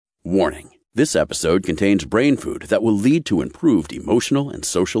Warning. This episode contains brain food that will lead to improved emotional and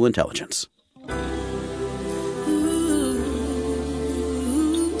social intelligence.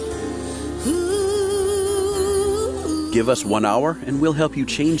 Give us 1 hour and we'll help you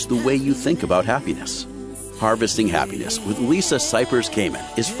change the way you think about happiness. Harvesting Happiness with Lisa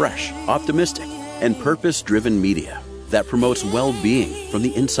Cypers-Kamen is fresh, optimistic, and purpose-driven media that promotes well-being from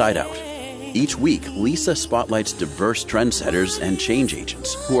the inside out. Each week, Lisa spotlights diverse trendsetters and change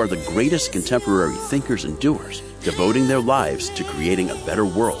agents who are the greatest contemporary thinkers and doers, devoting their lives to creating a better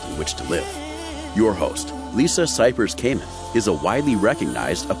world in which to live. Your host, Lisa Cypers-Kamen, is a widely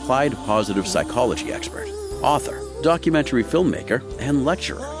recognized applied positive psychology expert, author, documentary filmmaker, and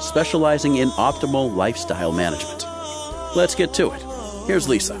lecturer specializing in optimal lifestyle management. Let's get to it. Here's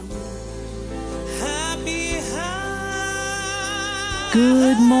Lisa.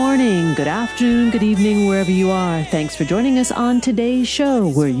 Good morning, good afternoon, good evening, wherever you are. Thanks for joining us on today's show,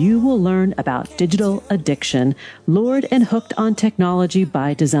 where you will learn about digital addiction, lured and hooked on technology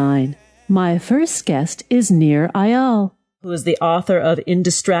by design. My first guest is Eyal, who is the author of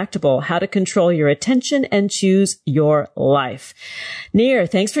Indistractable, How to Control Your Attention and Choose Your Life. Nir,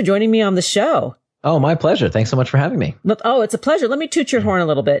 thanks for joining me on the show. Oh, my pleasure. Thanks so much for having me. Oh, it's a pleasure. Let me toot your horn a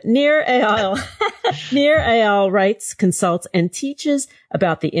little bit. Nir Eyal. Nir Eyal writes, consults, and teaches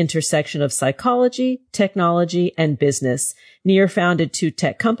about the intersection of psychology, technology, and business. Nir founded 2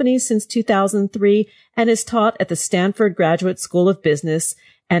 tech companies since 2003 and is taught at the Stanford Graduate School of Business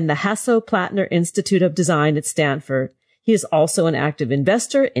and the Hasso-Plattner Institute of Design at Stanford. He is also an active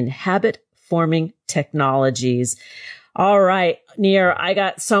investor in habit-forming technologies. All right, Nir, I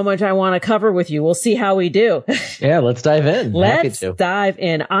got so much I want to cover with you. We'll see how we do. Yeah, let's dive in. Let's dive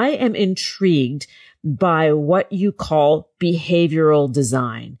in. I am intrigued by what you call behavioral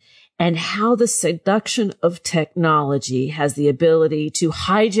design and how the seduction of technology has the ability to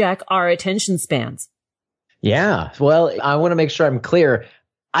hijack our attention spans. Yeah, well, I want to make sure I'm clear.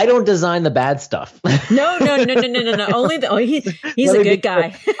 I don't design the bad stuff. No. Only he's a good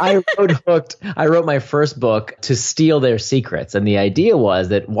guy. I wrote Hooked. I wrote my first book to steal their secrets. And the idea was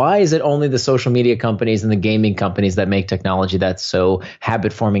that why is it only the social media companies and the gaming companies that make technology that's so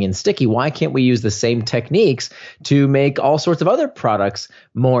habit forming and sticky? Why can't we use the same techniques to make all sorts of other products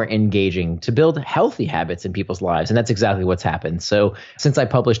more engaging, to build healthy habits in people's lives? And that's exactly what's happened. So since I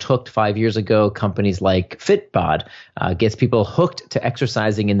published Hooked 5 years ago, companies like Fitbod gets people hooked to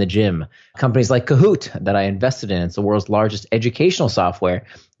exercising in the gym. Companies like Kahoot that I invested in, it's the world's largest educational software,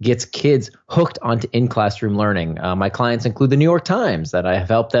 gets kids hooked onto in-classroom learning. My clients include the New York Times, that I have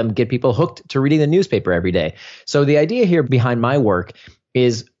helped them get people hooked to reading the newspaper every day. So the idea here behind my work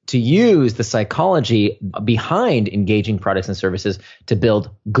is to use the psychology behind engaging products and services to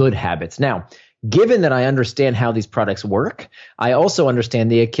build good habits. Now, given that I understand how these products work, I also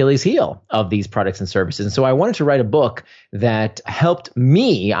understand the Achilles heel of these products and services. And so I wanted to write a book that helped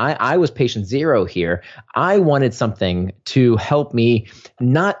me. I was patient zero here. I wanted something to help me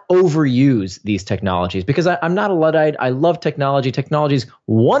not overuse these technologies, because I'm not a Luddite. I love technology. Technology's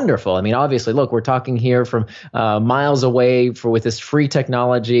wonderful. I mean, obviously, look, we're talking here from miles away with this free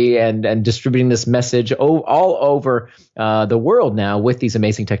technology and distributing this message all over the world now with these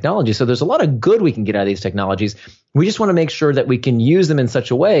amazing technologies. So there's a lot of good we can get out of these technologies. We just want to make sure that we can use them in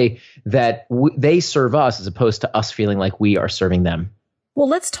such a way that they serve us as opposed to us feeling like we are serving them. Well,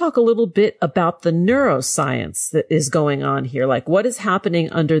 let's talk a little bit about the neuroscience that is going on here. Like, what is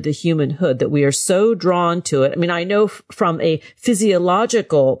happening under the human hood that we are so drawn to it? I mean, I know from a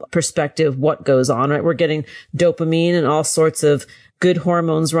physiological perspective what goes on, right? We're getting dopamine and all sorts of good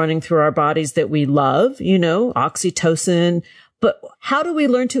hormones running through our bodies that we love, oxytocin. But how do we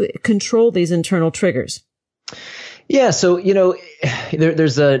learn to control these internal triggers? Yeah, so,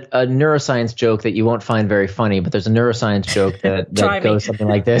 there's a neuroscience joke that you won't find very funny, but there's a neuroscience joke that goes something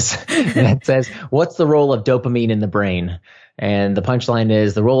like this, that says, what's the role of dopamine in the brain? And the punchline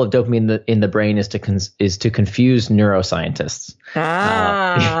is the role of dopamine in the brain is to confuse neuroscientists.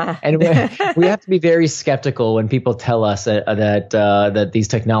 And we have to be very skeptical when people tell us that these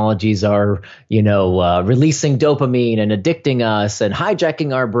technologies are, releasing dopamine and addicting us and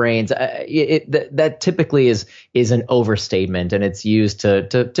hijacking our brains. That typically is an overstatement, and it's used to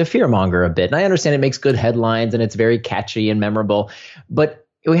fearmonger a bit. And I understand it makes good headlines and it's very catchy and memorable, but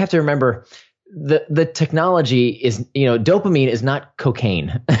we have to remember the technology is, dopamine is not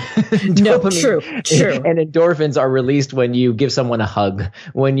cocaine. True. And endorphins are released when you give someone a hug,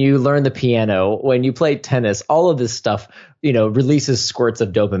 when you learn the piano, when you play tennis. All of this stuff, releases squirts of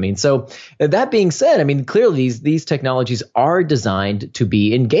dopamine. So that being said, I mean, clearly these technologies are designed to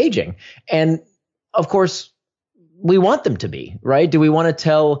be engaging. And of course, we want them to be, right? Do we want to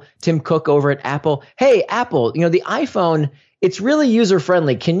tell Tim Cook over at Apple, hey, Apple, the iPhone, it's really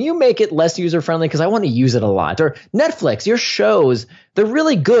user-friendly. Can you make it less user-friendly? Because I want to use it a lot. Or Netflix, your shows, they're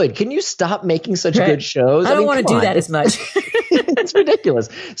really good. Can you stop making such good shows? I don't want to do that as much. It's ridiculous.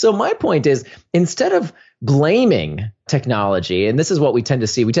 So my point is, instead of blaming technology, and this is what we tend to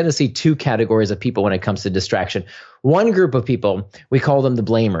see two categories of people when it comes to distraction. One group of people, we call them the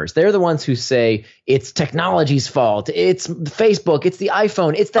blamers. They're the ones who say it's technology's fault. It's Facebook. It's the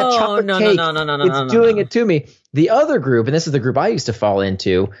iPhone. It's that chocolate cake. It's doing it to me. The other group, and this is the group I used to fall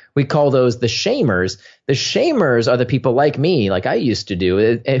into, we call those the shamers. The shamers are the people like me, like I used to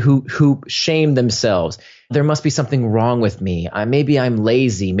do, who shame themselves. There must be something wrong with me. Maybe I'm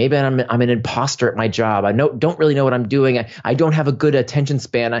lazy. Maybe I'm an imposter at my job. I don't really know what I'm doing. I don't have a good attention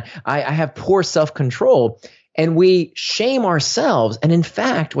span. I have poor self-control. And we shame ourselves. And in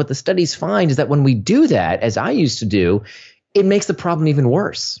fact, what the studies find is that when we do that, as I used to do, it makes the problem even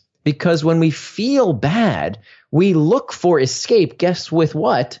worse. Because when we feel bad, we look for escape. Guess with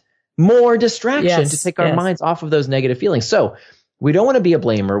what? More distraction to take our minds off of those negative feelings. So we don't want to be a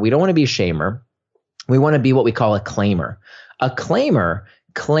blamer. We don't want to be a shamer. We want to be what we call a claimer. A claimer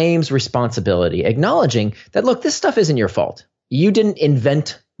claims responsibility, acknowledging that, look, this stuff isn't your fault. You didn't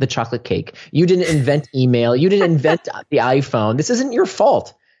invent the chocolate cake. You didn't invent email. You didn't invent the iPhone. This isn't your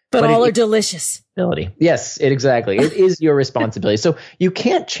fault. But all are delicious. Yes, exactly. It is your responsibility. So you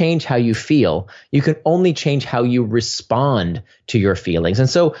can't change how you feel. You can only change how you respond to your feelings. And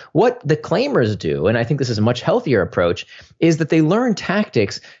so what the claimers do, and I think this is a much healthier approach, is that they learn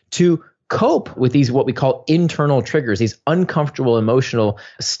tactics to cope with these what we call internal triggers, these uncomfortable emotional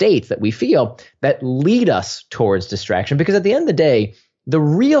states that we feel that lead us towards distraction. Because at the end of the day, the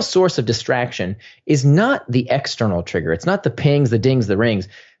real source of distraction is not the external trigger. It's not the pings, the dings, the rings.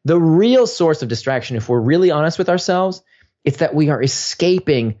 The real source of distraction, if we're really honest with ourselves, it's that we are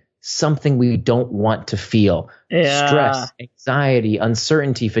escaping something we don't want to feel. Stress, anxiety,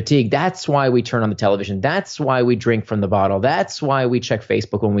 uncertainty, fatigue. That's why we turn on the television. That's why we drink from the bottle. That's why we check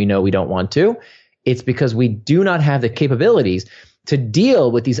Facebook when we know we don't want to. It's because we do not have the capabilities to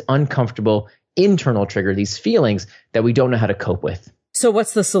deal with these uncomfortable internal triggers, these feelings that we don't know how to cope with. So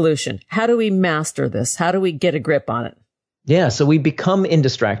what's the solution? How do we master this? How do we get a grip on it? Yeah, so we become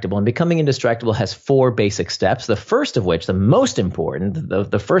indistractable, and becoming indistractable has 4 basic steps. The first of which, the most important,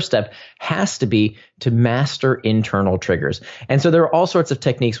 the first step has to be to master internal triggers. And so there are all sorts of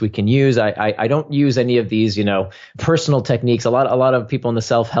techniques we can use. I don't use any of these, personal techniques. A lot of people in the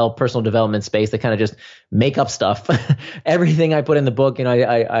self-help, personal development space, they kind of just make up stuff. Everything I put in the book,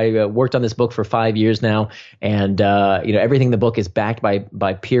 I worked on this book for 5 years now, and everything in the book is backed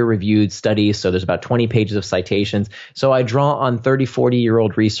by peer-reviewed studies. So there's about 20 pages of citations. So I draw on 30,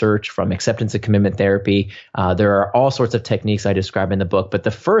 40-year-old research from acceptance and commitment therapy. There are all sorts of techniques I describe in the book, but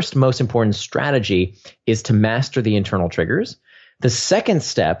the first most important strategy is to master the internal triggers. The second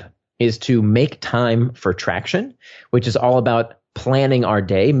step is to make time for traction, which is all about planning our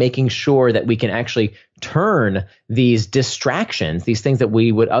day, making sure that we can actually turn these distractions, these things that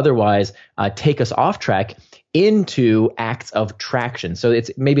we would otherwise take us off track, into acts of traction. So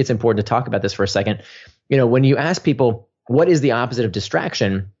maybe it's important to talk about this for a second. When you ask people, what is the opposite of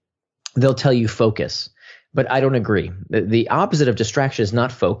distraction? They'll tell you focus. But I don't agree. The opposite of distraction is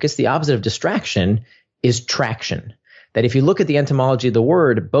not focus. The opposite of distraction is traction. That if you look at the etymology of the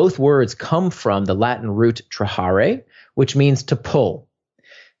word, both words come from the Latin root trahare, which means to pull.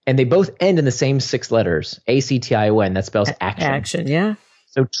 And they both end in the same 6 letters, A-C-T-I-O-N. That spells action. Action, yeah.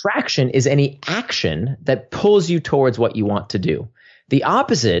 So traction is any action that pulls you towards what you want to do. The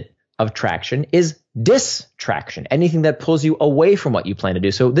opposite of traction is distraction, anything that pulls you away from what you plan to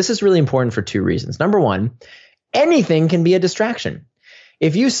do. So this is really important for 2 reasons. Number one, anything can be a distraction.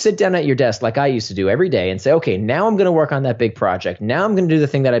 If you sit down at your desk like I used to do every day and say, okay, now I'm going to work on that big project. Now I'm going to do the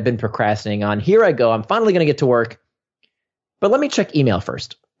thing that I've been procrastinating on. Here I go. I'm finally going to get to work. But let me check email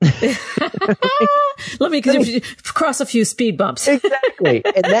first. Let me cross a few speed bumps. Exactly.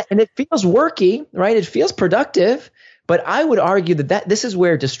 And it feels worky, right? It feels productive. But I would argue that this is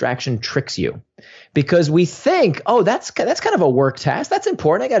where distraction tricks you, because we think, oh, that's kind of a work task. That's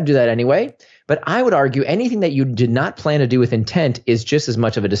important. I got to do that anyway. But I would argue anything that you did not plan to do with intent is just as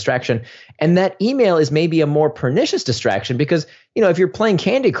much of a distraction. And that email is maybe a more pernicious distraction because, if you're playing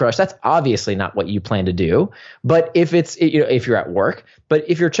Candy Crush, that's obviously not what you plan to do. But if if you're at work, but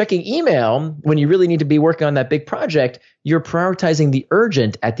if you're checking email when you really need to be working on that big project, you're prioritizing the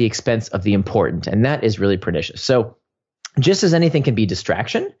urgent at the expense of the important. And that is really pernicious. So just as anything can be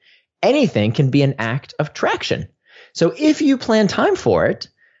distraction, anything can be an act of traction. So if you plan time for it,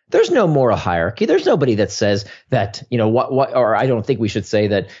 There's no moral hierarchy. There's nobody that says that, or I don't think we should say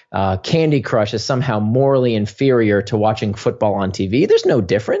that Candy Crush is somehow morally inferior to watching football on TV. There's no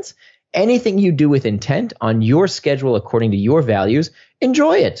difference. Anything you do with intent on your schedule according to your values,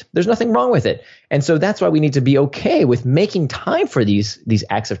 enjoy it. There's nothing wrong with it. And so that's why we need to be okay with making time for these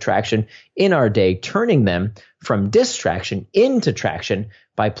acts of traction in our day, turning them from distraction into traction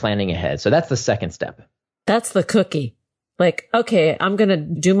by planning ahead. So that's the second step. That's the cookie. Like, okay, I'm going to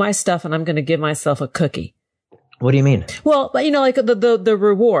do my stuff and I'm going to give myself a cookie. What do you mean? Well, like the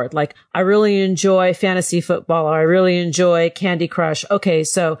reward, like I really enjoy fantasy football or I really enjoy Candy Crush. Okay.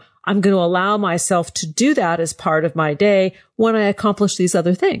 So I'm going to allow myself to do that as part of my day when I accomplish these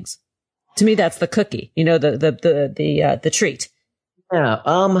other things. To me, that's the cookie, the treat. Yeah.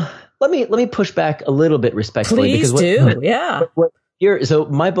 Let me push back a little bit respectfully. Please do. Yeah. So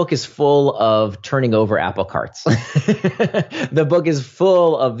my book is full of turning over apple carts. The book is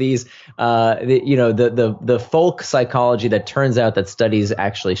full of these, the folk psychology that turns out that studies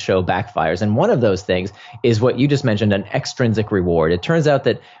actually show backfires. And one of those things is what you just mentioned, an extrinsic reward. It turns out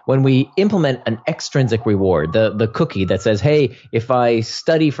that when we implement an extrinsic reward, the cookie that says, hey, if I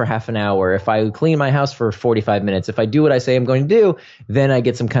study for half an hour, if I clean my house for 45 minutes, if I do what I say I'm going to do, then I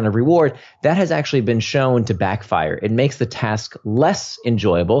get some kind of reward. That has actually been shown to backfire. It makes the task less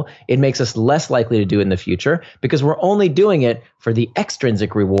enjoyable. It makes us less likely to do it in the future because we're only doing it for the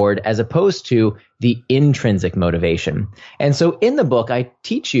extrinsic reward as opposed to the intrinsic motivation. And so in the book, I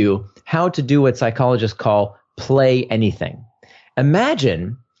teach you how to do what psychologists call play anything.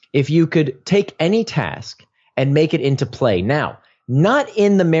 Imagine if you could take any task and make it into play. Now, not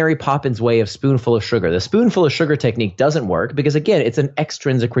in the Mary Poppins way of spoonful of sugar. The spoonful of sugar technique doesn't work because, again, it's an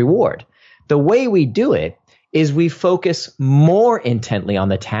extrinsic reward. The way we do it is we focus more intently on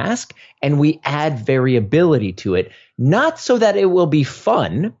the task and we add variability to it, not so that it will be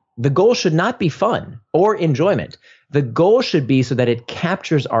fun. The goal should not be fun or enjoyment. The goal should be so that it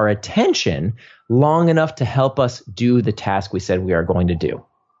captures our attention long enough to help us do the task we said we are going to do.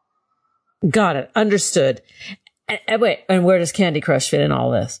 Got it. Understood. Wait, and where does Candy Crush fit in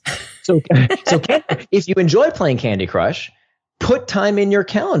all this? So if you enjoy playing Candy Crush, put time in your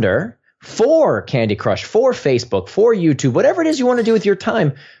calendar for Candy Crush, for Facebook, for YouTube, whatever it is you want to do with your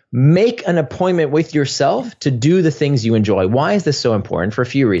time. Make an appointment with yourself to do the things you enjoy. Why is this so important? For a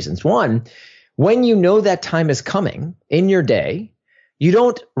few reasons. One, when you know that time is coming in your day, you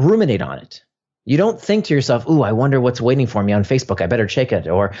don't ruminate on it. You don't think to yourself, ooh, I wonder what's waiting for me on Facebook. I better check it.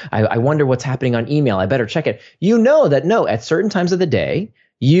 Or I wonder what's happening on email. I better check it. You know that no, at certain times of the day,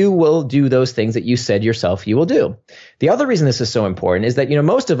 you will do those things that you said yourself you will do. The other reason this is so important is that,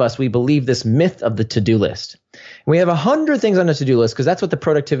 most of us, we believe this myth of the to-do list. We have 100 things on a to-do list because that's what the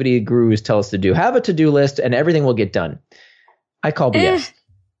productivity gurus tell us to do. Have a to-do list and everything will get done. I call BS.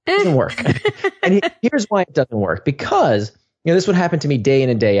 It doesn't work. And here's why it doesn't work. Because this would happen to me day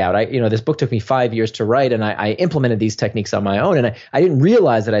in and day out. This book took me 5 years to write, and I implemented these techniques on my own, and I didn't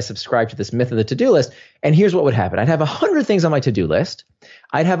realize that I subscribed to this myth of the to-do list. And here's what would happen. I'd have 100 things on my to-do list.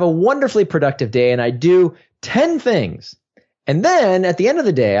 I'd have a wonderfully productive day, and I'd do 10 things. And then at the end of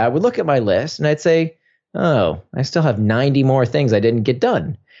the day, I would look at my list, and I'd say, oh, I still have 90 more things I didn't get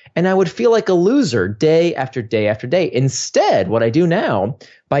done. And I would feel like a loser day after day after day. Instead, what I do now,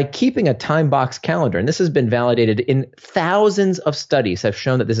 by keeping a time box calendar, and this has been validated in thousands of studies have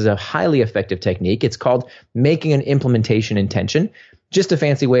shown that this is a highly effective technique. It's called making an implementation intention. Just a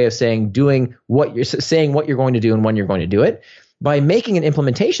fancy way of saying what you're going to do and when you're going to do it. By making an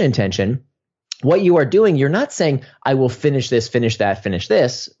implementation intention, what you are doing, you're not saying, I will finish this, finish that, finish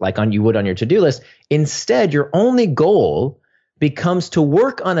this, like you would on your to-do list. Instead, your only goal becomes to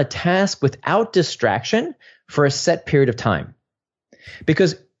work on a task without distraction for a set period of time.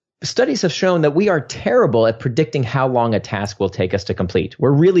 Because studies have shown that we are terrible at predicting how long a task will take us to complete. We're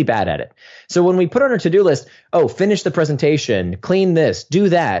really bad at it. So when we put on our to-do list, finish the presentation, clean this, do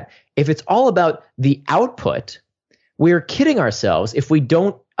that. If it's all about the output, we're kidding ourselves if we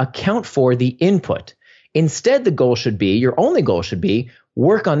don't account for the input. Instead, your only goal should be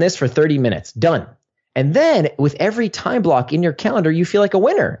work on this for 30 minutes, done. And then with every time block in your calendar, you feel like a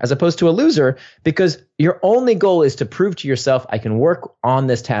winner as opposed to a loser because your only goal is to prove to yourself, I can work on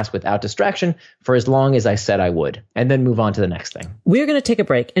this task without distraction for as long as I said I would, and then move on to the next thing. We're going to take a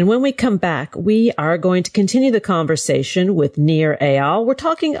break. And when we come back, we are going to continue the conversation with Nir Eyal. We're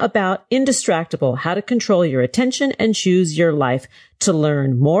talking about Indistractable, how to control your attention and choose your life. To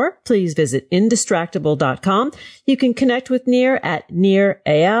learn more, please visit indistractable.com. You can connect with Nir at Nir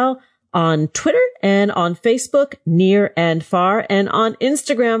Eyal on Twitter and on Facebook, Near and Far, and on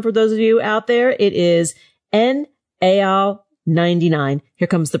Instagram, for those of you out there, it is N-Eyal $99. Here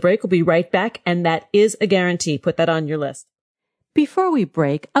comes the break. We'll be right back, and that is a guarantee. Put that on your list. Before we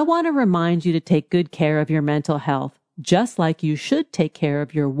break, I want to remind you to take good care of your mental health, just like you should take care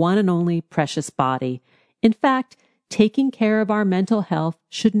of your one and only precious body. In fact, taking care of our mental health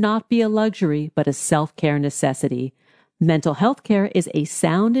should not be a luxury, but a self-care necessity. Mental health care is a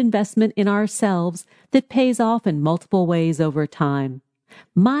sound investment in ourselves that pays off in multiple ways over time.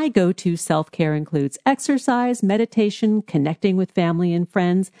 My go-to self-care includes exercise, meditation, connecting with family and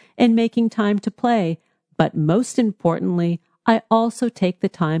friends, and making time to play. But most importantly, I also take the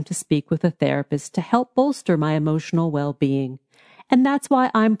time to speak with a therapist to help bolster my emotional well-being. And that's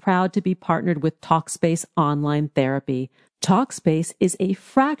why I'm proud to be partnered with Talkspace Online Therapy. Talkspace is a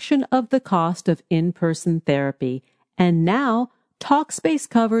fraction of the cost of in-person therapy. And now, Talkspace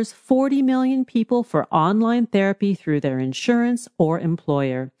covers 40 million people for online therapy through their insurance or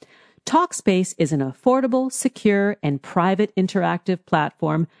employer. Talkspace is an affordable, secure, and private interactive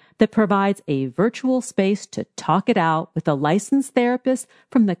platform that provides a virtual space to talk it out with a licensed therapist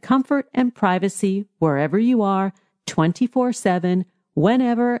from the comfort and privacy wherever you are, 24/7,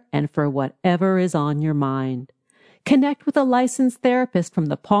 whenever, and for whatever is on your mind. Connect with a licensed therapist from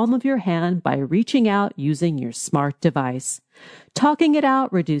the palm of your hand by reaching out using your smart device. Talking it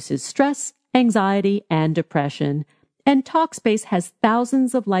out reduces stress, anxiety, and depression. And Talkspace has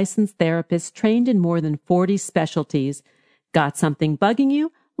thousands of licensed therapists trained in more than 40 specialties. Got something bugging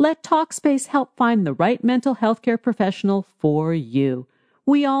you? Let Talkspace help find the right mental health care professional for you.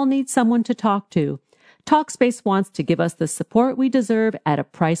 We all need someone to talk to. Talkspace wants to give us the support we deserve at a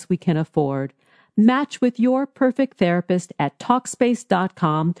price we can afford. Match with your perfect therapist at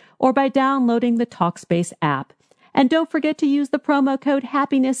Talkspace.com or by downloading the Talkspace app. And don't forget to use the promo code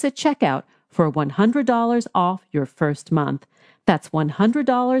HAPPINESS at checkout for $100 off your first month. That's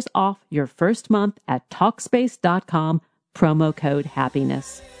 $100 off your first month at Talkspace.com, promo code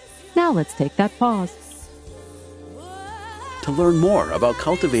HAPPINESS. Now let's take that pause. To learn more about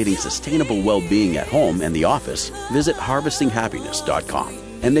cultivating sustainable well-being at home and the office, visit harvestinghappiness.com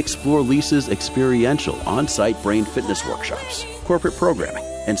and explore Lisa's experiential on-site brain fitness workshops, corporate programming,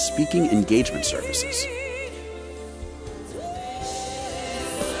 and speaking engagement services.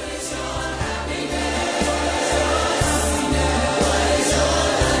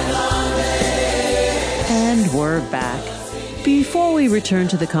 And we're back. Before we return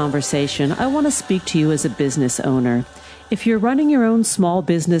to the conversation, I want to speak to you as a business owner. If you're running your own small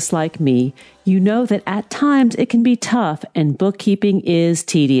business like me, you know that at times it can be tough and bookkeeping is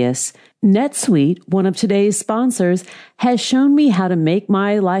tedious. NetSuite, one of today's sponsors, has shown me how to make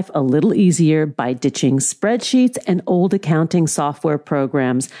my life a little easier by ditching spreadsheets and old accounting software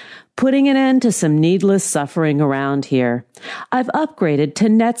programs, putting an end to some needless suffering around here. I've upgraded to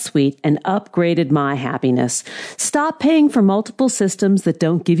NetSuite and upgraded my happiness. Stop paying for multiple systems that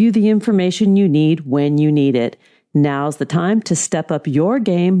don't give you the information you need when you need it. Now's the time to step up your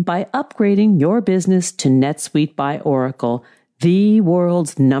game by upgrading your business to NetSuite by Oracle, the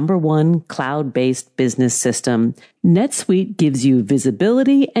world's #1 cloud-based business system. NetSuite gives you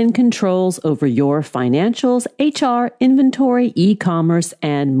visibility and controls over your financials, HR, inventory, e-commerce,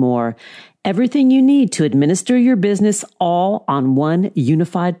 and more. Everything you need to administer your business all on one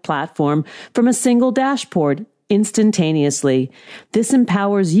unified platform from a single dashboard instantaneously. This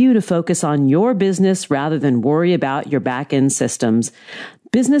empowers you to focus on your business rather than worry about your back-end systems.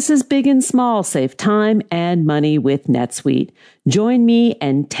 Businesses big and small save time and money with NetSuite. Join me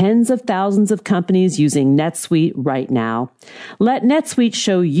and tens of thousands of companies using NetSuite right now. Let NetSuite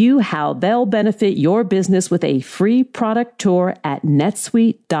show you how they'll benefit your business with a free product tour at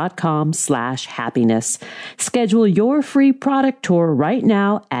netsuite.com/happiness. Schedule your free product tour right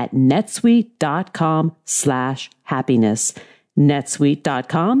now at netsuite.com/happiness.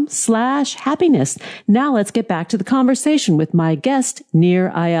 netsuite.com/happiness. Now let's get back to the conversation with my guest,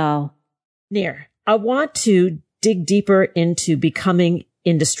 Nir Eyal. Nir, I want to dig deeper into becoming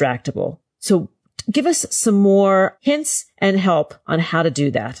indistractable. So give us some more hints and help on how to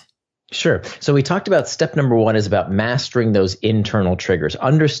do that. Sure. So we talked about step number 1 is about mastering those internal triggers,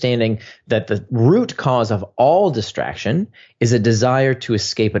 understanding that the root cause of all distraction is a desire to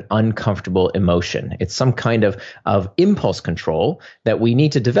escape an uncomfortable emotion. It's some kind of impulse control that we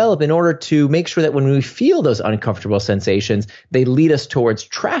need to develop in order to make sure that when we feel those uncomfortable sensations, they lead us towards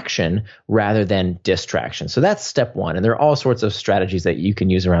traction rather than distraction. So that's step 1. And there are all sorts of strategies that you can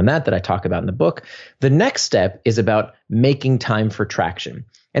use around that I talk about in the book. The next step is about making time for traction.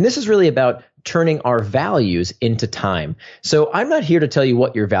 And this is really about turning our values into time. So I'm not here to tell you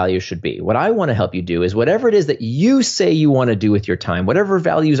what your values should be. What I want to help you do is whatever it is that you say you want to do with your time, whatever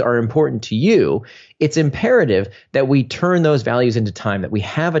values are important to you, it's imperative that we turn those values into time, that we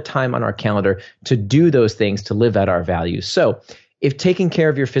have a time on our calendar to do those things, to live out our values. So if taking care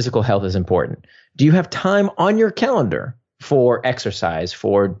of your physical health is important, do you have time on your calendar for exercise,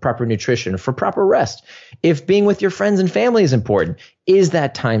 for proper nutrition, for proper rest? If being with your friends and family is important, is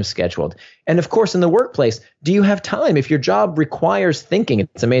that time scheduled? And of course, in the workplace, do you have time? If your job requires thinking,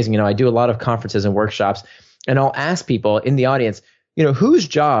 it's amazing. I do a lot of conferences and workshops, and I'll ask people in the audience, whose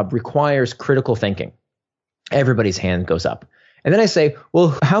job requires critical thinking? Everybody's hand goes up. And then I say,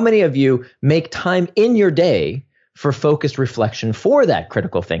 well, how many of you make time in your day for focused reflection for that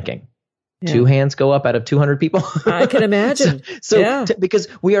critical thinking? Yeah. 2 hands go up out of 200 people. I can imagine. Because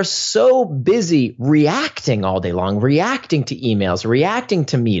we are so busy reacting all day long, reacting to emails, reacting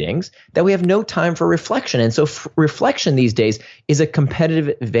to meetings, that we have no time for reflection. And so reflection these days is a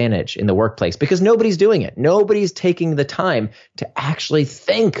competitive advantage in the workplace because nobody's doing it. Nobody's taking the time to actually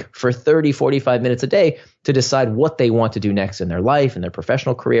think for 30, 45 minutes a day to decide what they want to do next in their life, in their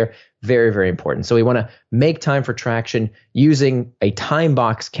professional career. Very, very important. So we want to make time for traction using a time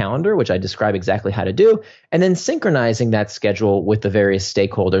box calendar, which I describe exactly how to do, and then synchronizing that schedule with the various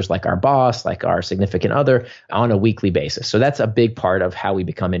stakeholders like our boss, like our significant other on a weekly basis. So that's a big part of how we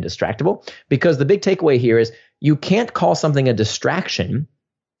become indistractable, because the big takeaway here is you can't call something a distraction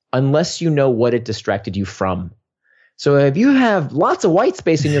unless you know what it distracted you from. So if you have lots of white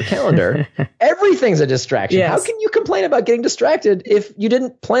space in your calendar, everything's a distraction. Yes. How can you complain about getting distracted if you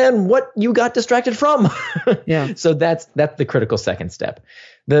didn't plan what you got distracted from? Yeah. So that's the critical second step.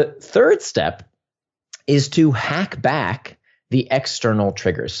 The third step is to hack back the external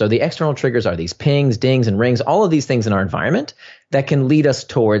triggers. So the external triggers are these pings, dings, and rings, all of these things in our environment that can lead us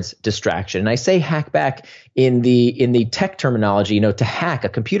towards distraction. And I say hack back in the tech terminology, to hack, a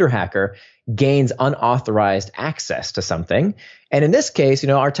computer hacker gains unauthorized access to something. And in this case,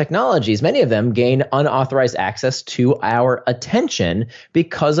 our technologies, many of them gain unauthorized access to our attention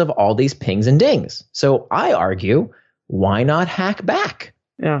because of all these pings and dings. So I argue, why not hack back?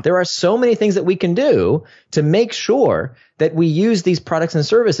 Yeah. There are so many things that we can do to make sure that we use these products and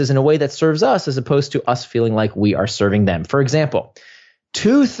services in a way that serves us as opposed to us feeling like we are serving them. For example,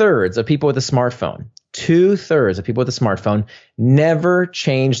 2/3 of people with a smartphone, 2/3 of people with a smartphone never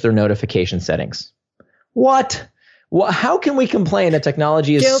change their notification settings. What? Well, how can we complain that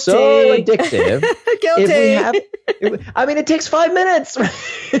technology is so addictive? Guilty. It takes 5 minutes.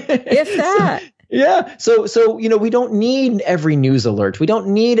 If that. Yeah. So, we don't need every news alert. We don't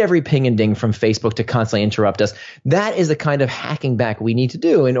need every ping and ding from Facebook to constantly interrupt us. That is the kind of hacking back we need to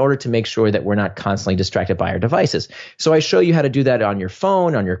do in order to make sure that we're not constantly distracted by our devices. So I show you how to do that on your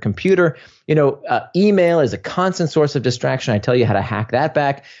phone, on your computer. Email is a constant source of distraction. I tell you how to hack that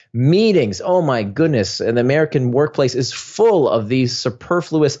back. Meetings. Oh my goodness. And the American workplace is full of these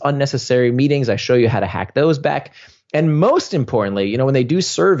superfluous, unnecessary meetings. I show you how to hack those back. And most importantly, when they do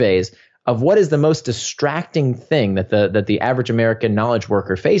surveys of what is the most distracting thing that the average American knowledge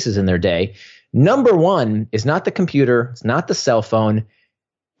worker faces in their day, number one is not the computer, it's not the cell phone,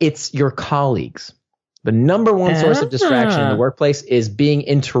 it's your colleagues. The number one source of distraction in the workplace is being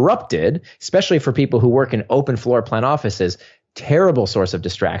interrupted, especially for people who work in open floor plan offices. Terrible source of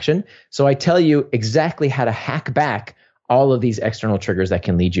distraction. So I tell you exactly how to hack back all of these external triggers that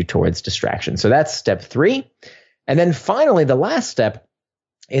can lead you towards distraction. So that's step 3. And then finally, the last step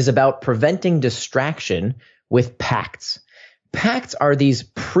is about preventing distraction with pacts. Pacts are these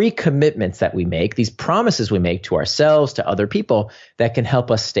pre-commitments that we make, these promises we make to ourselves, to other people that can help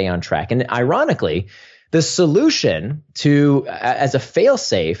us stay on track. And ironically, the solution as a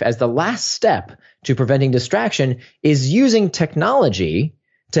fail-safe, as the last step to preventing distraction, is using technology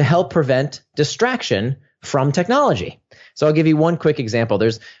to help prevent distraction from technology. So I'll give you one quick example.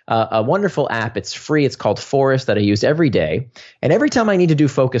 There's a wonderful app. It's free. It's called Forest that I use every day. And every time I need to do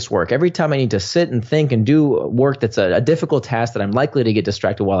focused work, every time I need to sit and think and do work that's a difficult task that I'm likely to get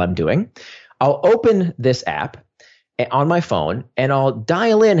distracted while I'm doing, I'll open this app on my phone and I'll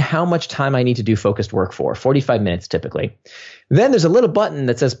dial in how much time I need to do focused work for, 45 minutes typically. Then there's a little button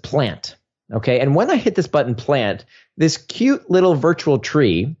that says plant. Okay. And when I hit this button plant, this cute little virtual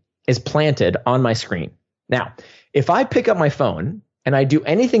tree is planted on my screen. Now, if I pick up my phone and I do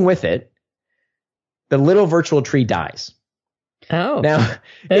anything with it, the little virtual tree dies. Oh. Now,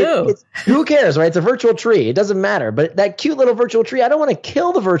 who cares, right? It's a virtual tree. It doesn't matter. But that cute little virtual tree, I don't want to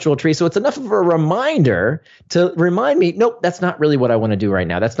kill the virtual tree. So it's enough of a reminder to remind me, nope, that's not really what I want to do right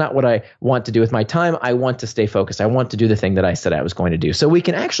now. That's not what I want to do with my time. I want to stay focused. I want to do the thing that I said I was going to do. So we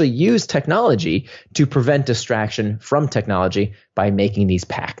can actually use technology to prevent distraction from technology by making these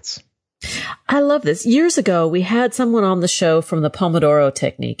pacts. I love this. Years ago, we had someone on the show from the Pomodoro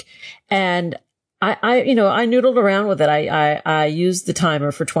technique, and I noodled around with it. I used the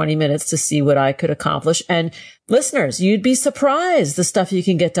timer for 20 minutes to see what I could accomplish. And listeners, you'd be surprised the stuff you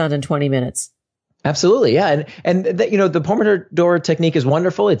can get done in 20 minutes. Absolutely. Yeah. And the Pomodoro technique is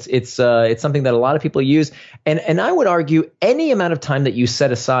wonderful. It's something that a lot of people use. And I would argue any amount of time that you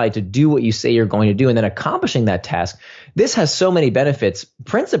set aside to do what you say you're going to do and then accomplishing that task, this has so many benefits.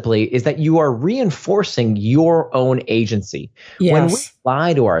 Principally is that you are reinforcing your own agency. Yes. When we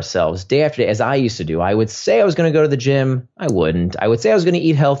lie to ourselves day after day, as I used to do, I would say I was going to go to the gym. I wouldn't. I would say I was going to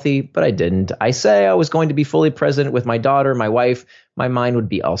eat healthy, but I didn't. I say I was going to be fully present with my daughter, my wife. My mind would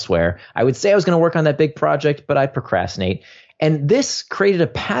be elsewhere. I would say I was going to work on that big project, but I'd procrastinate. And this created a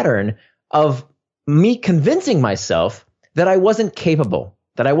pattern of me convincing myself that I wasn't capable,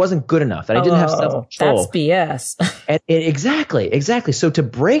 that I wasn't good enough, that I didn't have self-control. That's BS. Exactly. So to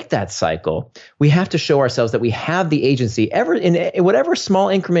break that cycle, we have to show ourselves that we have the agency in whatever small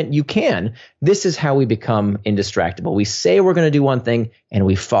increment you can. This is how we become indistractable. We say we're going to do one thing and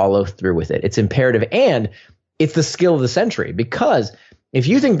we follow through with it. It's imperative. And it's the skill of the century, because if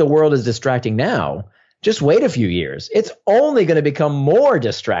you think the world is distracting now, just wait a few years. It's only going to become more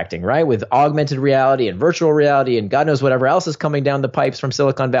distracting, right? With augmented reality and virtual reality and God knows whatever else is coming down the pipes from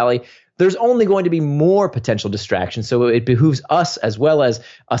Silicon Valley. There's only going to be more potential distraction. So it behooves us, as well as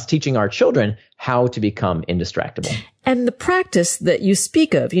us teaching our children, how to become indistractable. And the practice that you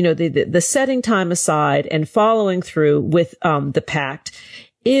speak of, the setting time aside and following through with the pact,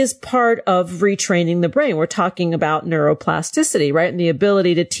 is part of retraining the brain. We're talking about neuroplasticity, right? And the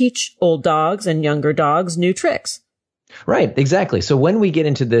ability to teach old dogs and younger dogs new tricks. Right, exactly. So when we get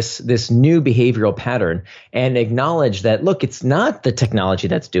into this new behavioral pattern and acknowledge that, look, it's not the technology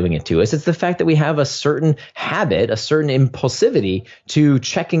that's doing it to us. It's the fact that we have a certain habit, a certain impulsivity to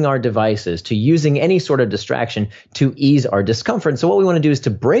checking our devices, to using any sort of distraction to ease our discomfort. And so what we want to do is to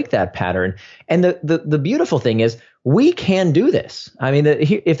break that pattern. And the beautiful thing is we can do this. I mean,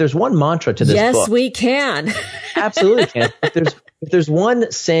 if there's one mantra to this book. Yes, we can. Absolutely can. If there's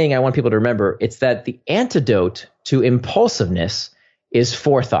one saying I want people to remember, it's that the antidote to impulsiveness is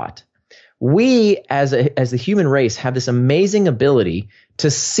forethought. We, as the human race, have this amazing ability to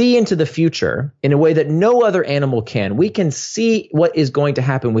see into the future in a way that no other animal can. We can see what is going to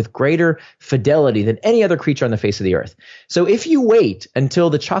happen with greater fidelity than any other creature on the face of the earth. So if you wait until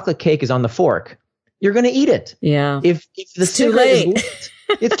the chocolate cake is on the fork, you're going to eat it. Yeah. If the cigarette is lit,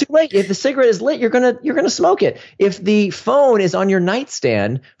 it's too late. If the cigarette is lit, you're gonna smoke it. If the phone is on your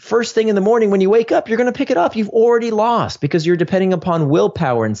nightstand, first thing in the morning when you wake up, you're gonna pick it up. You've already lost because you're depending upon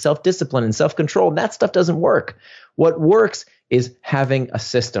willpower and self-discipline and self-control. That stuff doesn't work. What works is having a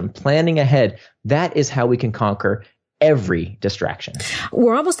system, planning ahead. That is how we can conquer every distraction.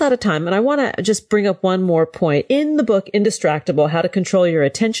 We're almost out of time, and I want to just bring up one more point. In the book, Indistractable, How to Control Your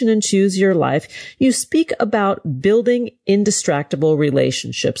Attention and Choose Your Life, you speak about building indistractable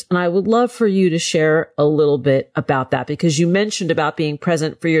relationships. And I would love for you to share a little bit about that, because you mentioned about being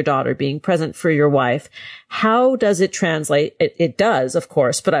present for your daughter, being present for your wife. How does it translate? It does, of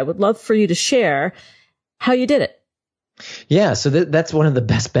course, but I would love for you to share how you did it. Yeah, so that's one of the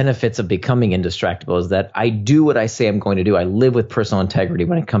best benefits of becoming indistractable, is that I do what I say I'm going to do. I live with personal integrity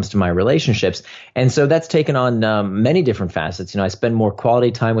when it comes to my relationships. And so that's taken on many different facets. I spend more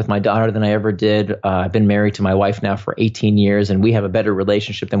quality time with my daughter than I ever did. I've been married to my wife now for 18 years, and we have a better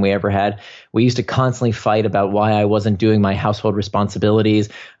relationship than we ever had. We used to constantly fight about why I wasn't doing my household responsibilities.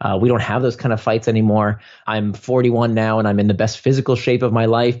 We don't have those kind of fights anymore. I'm 41 now, and I'm in the best physical shape of my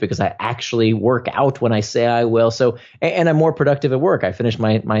life because I actually work out when I say I will. So, and I'm more productive at work. I finished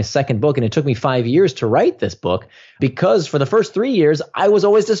my second book, and it took me 5 years to write this book because for the first 3 years, I was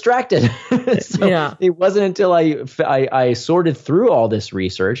always distracted. So yeah. It wasn't until I sorted through all this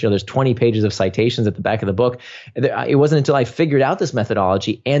research, there's 20 pages of citations at the back of the book. It wasn't until I figured out this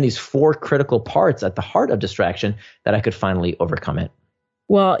methodology and these 4 critical parts at the heart of distraction that I could finally overcome it.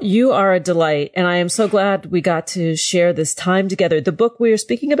 Well, you are a delight, and I am so glad we got to share this time together. The book we are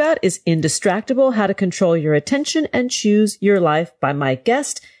speaking about is Indistractable, How to Control Your Attention and Choose Your Life, by my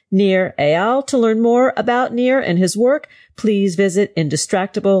guest, Nir Eyal. To learn more about Nir and his work, please visit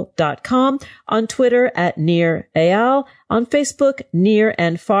indistractable.com, on Twitter at Nir Eyal, on Facebook, Nir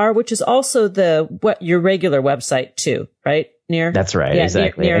and Far, which is also your regular website too, right? Nir? That's right. Yeah,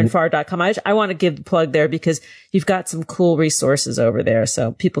 exactly. Nirandfar.com. I want to give the plug there because you've got some cool resources over there.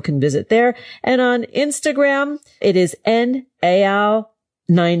 So people can visit there. And on Instagram, it is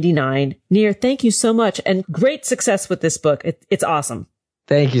NAyal99. Nir, thank you so much. And great success with this book. It's awesome.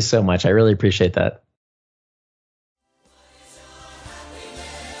 Thank you so much. I really appreciate that.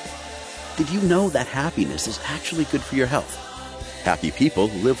 Did you know that happiness is actually good for your health? Happy people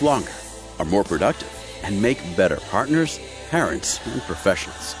live longer, are more productive, and make better partners, parents, and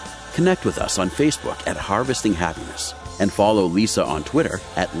professionals. Connect with us on Facebook at Harvesting Happiness and follow Lisa on Twitter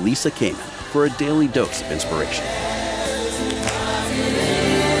at Lisa Kamen for a daily dose of inspiration.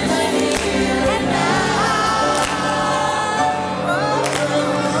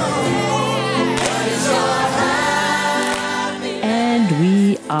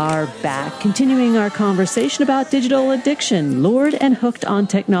 We are back, continuing our conversation about digital addiction, lured and hooked on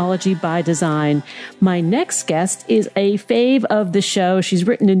technology by design. My next guest is a fave of the show. She's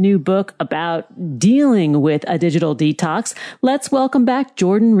written a new book about dealing with a digital detox. Let's welcome back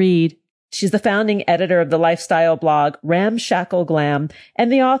Jordan Reid. She's the founding editor of the lifestyle blog Ramshackle Glam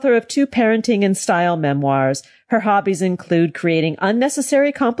and the author of 2 parenting and style memoirs. Her hobbies include creating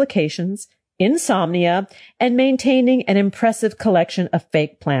unnecessary complications, insomnia, and maintaining an impressive collection of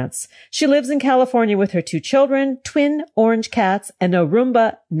fake plants. She lives in California with her 2 children, twin orange cats, and a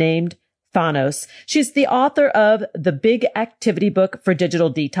Roomba named Thanos. She's the author of The Big Activity Book for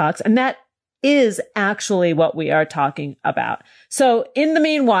Digital Detox, and that is actually what we are talking about. So in the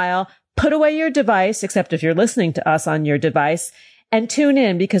meanwhile, put away your device, except if you're listening to us on your device, and tune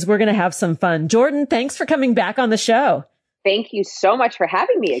in because we're going to have some fun. Jordan, thanks for coming back on the show. Thank you so much for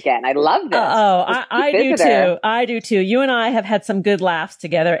having me again. I love this. I do too. I do too. You and I have had some good laughs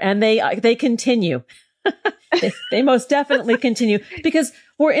together, and they continue. they most definitely continue because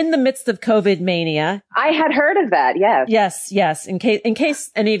we're in the midst of COVID mania. I had heard of that. Yes. Yes. In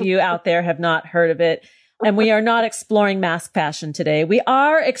case any of you out there have not heard of it, and we are not exploring mask fashion today. We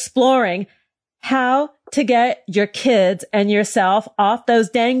are exploring how to get your kids and yourself off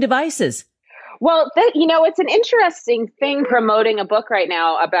those dang devices. Well, it's an interesting thing promoting a book right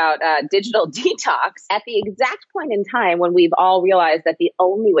now about digital detox at the exact point in time when we've all realized that the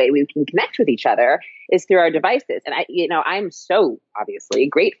only way we can connect with each other is through our devices. And I'm so obviously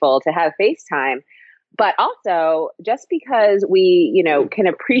grateful to have FaceTime, but also just because we, can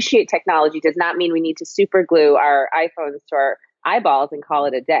appreciate technology does not mean we need to super glue our iPhones to our eyeballs and call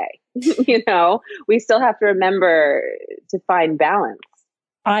it a day. We still have to remember to find balance.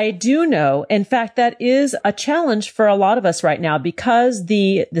 I do know. In fact, that is a challenge for a lot of us right now because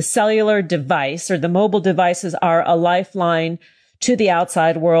the cellular device or the mobile devices are a lifeline to the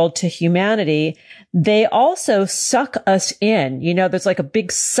outside world, to humanity. They also suck us in. There's like a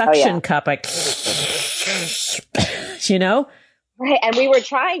big suction cup, like, Right. And we were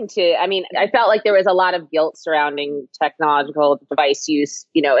trying to, I felt like there was a lot of guilt surrounding technological device use,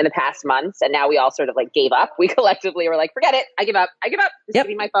 in the past months. And now we all sort of like gave up. We collectively were like, forget it. I give up. Just give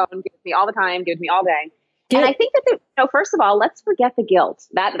me my phone. Give it to me all the time. Give it to me all day. And I think that, first of all, let's forget the guilt.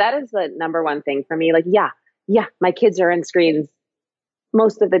 That is the number one thing for me. Like, yeah, my kids are in screens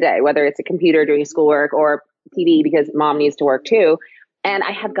most of the day, whether it's a computer doing schoolwork or TV because mom needs to work too. And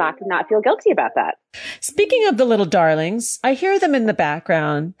I have got to not feel guilty about that. Speaking of the little darlings, I hear them in the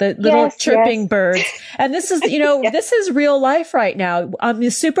background, the little chirping birds. And this is, this is real life right now.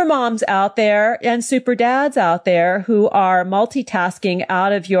 The super moms out there and super dads out there who are multitasking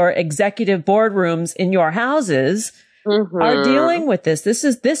out of your executive boardrooms in your houses are dealing with this. This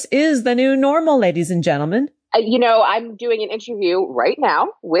is the new normal, ladies and gentlemen. I'm doing an interview right now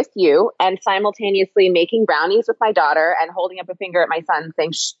with you and simultaneously making brownies with my daughter and holding up a finger at my son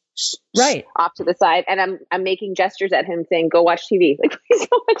saying, shh, shh, right off to the side. And I'm making gestures at him saying, go watch TV. Like, please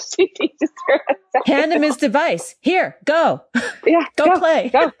go watch TV. Just for a second. Hand him his device. Here, go. Yeah. go play.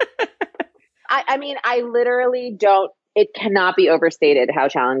 Go. I literally don't, it cannot be overstated how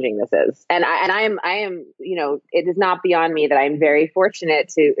challenging this is. And I am, it is not beyond me that I'm very fortunate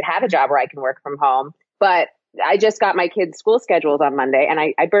to have a job where I can work from home, but I just got my kids' school schedules on Monday and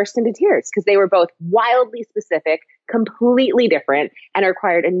I burst into tears because they were both wildly specific, completely different, and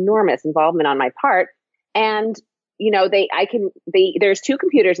required enormous involvement on my part. And, there's 2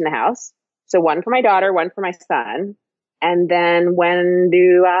 computers in the house. So one for my daughter, one for my son. And then when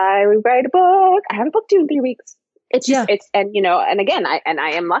do I write a book? I have a book due in 3 weeks. It's just, and again, I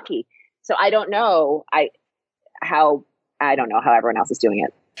am lucky. So I don't know how everyone else is doing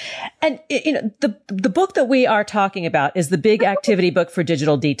it. And the book that we are talking about is the big activity book for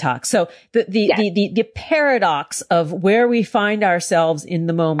digital detox. So the paradox of where we find ourselves in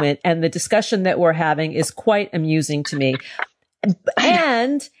the moment and the discussion that we're having is quite amusing to me.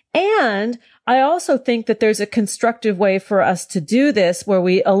 And I also think that there's a constructive way for us to do this where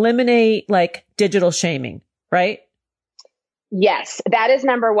we eliminate like digital shaming, right? Yes, that is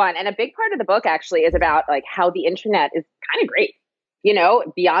number one. And a big part of the book actually is about like how the internet is kind of great.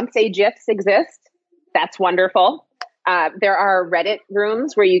 Beyonce GIFs exist. That's wonderful. There are Reddit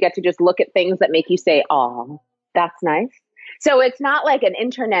rooms where you get to just look at things that make you say, oh, that's nice. So it's not like an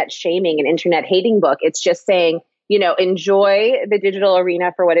internet shaming, an internet hating book. It's just saying, enjoy the digital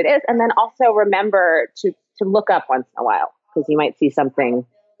arena for what it is. And then also remember to look up once in a while because you might see something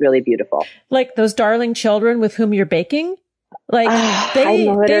really beautiful. Like those darling children with whom you're baking. Like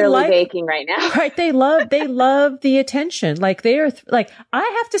I'm literally baking right now. Right. They love the attention. Like they are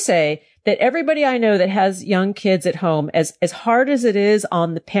I have to say that everybody I know that has young kids at home, as hard as it is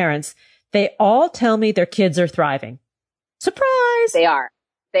on the parents, they all tell me their kids are thriving. Surprise. They are.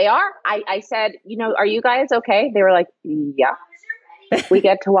 I said, are you guys okay? They were like, yeah. We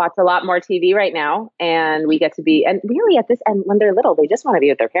get to watch a lot more TV right now and we get to be, and really at this end, when they're little, they just want to be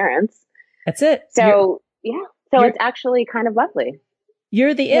with their parents. That's it. So yeah. So it's actually kind of lovely.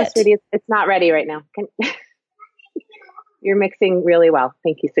 You're the yes, sweetie, it's not ready right now. You're mixing really well.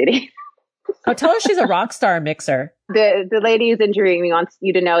 Thank you, sweetie. Oh, tell her she's a rock star mixer. The lady who's interviewing me wants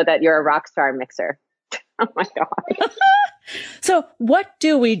you to know that you're a rock star mixer. Oh my God. So what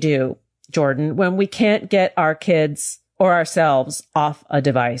do we do, Jordan, when we can't get our kids or ourselves off a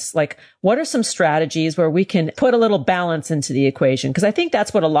device? Like, what are some strategies where we can put a little balance into the equation? Because I think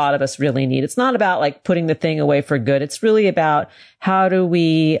that's what a lot of us really need. It's not about like putting the thing away for good. It's really about how do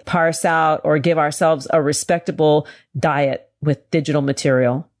we parse out or give ourselves a respectable diet with digital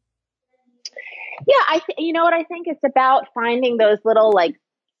material? Yeah, you know what I think? It's about finding those little like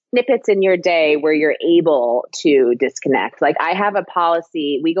snippets in your day where you're able to disconnect. Like I have a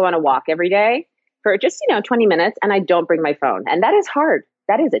policy. We go on a walk every day for just, 20 minutes and I don't bring my phone. And that is hard.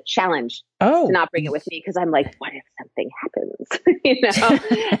 That is a challenge to not bring it with me because I'm like, what if something happens?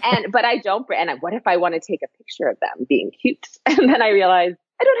 But I don't. And what if I want to take a picture of them being cute? And then I realize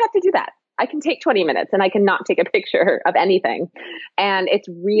I don't have to do that. I can take 20 minutes and I can not take a picture of anything. And it's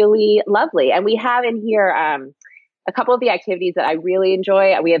really lovely. And we have in here a couple of the activities that I really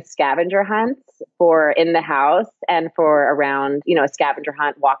enjoy. We have scavenger hunts for in the house and for around, a scavenger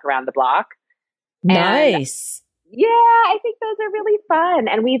hunt, walk around the block. Nice. And, yeah, I think those are really fun.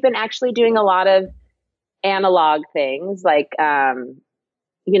 And we've been actually doing a lot of analog things like,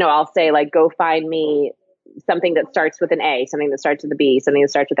 I'll say like, go find me something that starts with an A, something that starts with a B, something that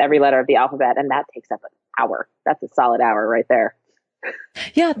starts with every letter of the alphabet. And that takes up an hour. That's a solid hour right there.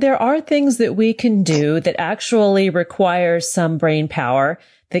 Yeah, there are things that we can do that actually require some brain power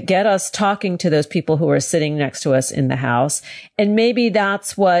that get us talking to those people who are sitting next to us in the house. And maybe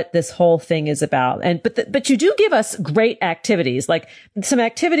that's what this whole thing is about. But you do give us great activities. Like some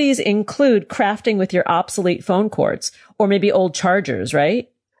activities include crafting with your obsolete phone cords or maybe old chargers, right?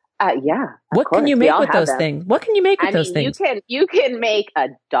 Yeah. What can you make with those things? What can you make with those things? You can make a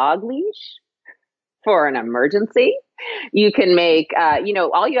dog leash for an emergency. You can make,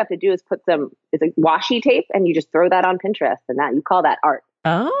 all you have to do is put it's a washi tape and you just throw that on Pinterest and you call that art.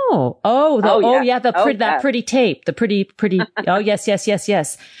 That pretty tape, the pretty, oh, yes.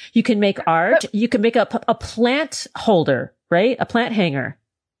 You can make art. You can make a plant holder, right? A plant hanger.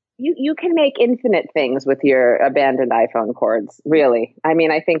 You can make infinite things with your abandoned iPhone cords, really. I mean,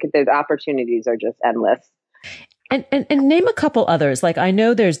 I think the opportunities are just endless. And name a couple others. Like I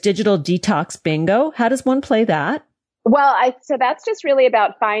know there's digital detox bingo. How does one play that? Well, so that's just really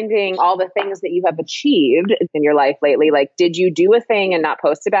about finding all the things that you have achieved in your life lately. Like, did you do a thing and not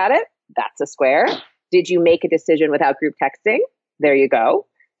post about it? That's a square. Did you make a decision without group texting? There you go.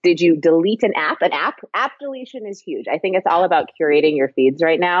 Did you delete an app? App deletion is huge. I think it's all about curating your feeds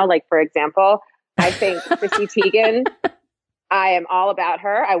right now. Like, for example, I think Chrissy Teigen, I am all about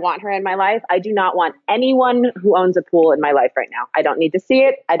her. I want her in my life. I do not want anyone who owns a pool in my life right now. I don't need to see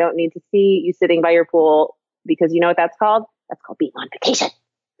it. I don't need to see you sitting by your pool because you know what that's called? That's called being on vacation.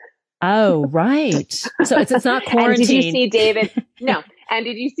 Oh, right. So it's not quarantine. And did you see David? No. And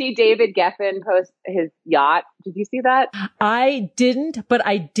did you see David Geffen post his yacht? Did you see that? I didn't, but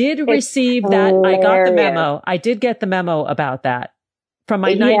I did receive that. I got the memo. I did get the memo about that from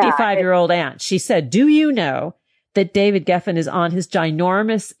my 95-year-old aunt. She said, do you know that David Geffen is on his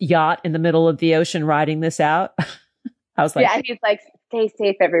ginormous yacht in the middle of the ocean riding this out? I was like, yeah, he's like, stay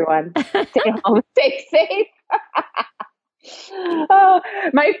safe, everyone. Stay home, stay safe. Oh,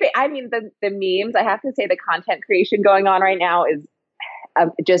 I mean, the memes, I have to say the content creation going on right now is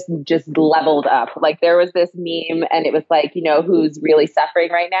just leveled up. Like there was this meme and it was like, who's really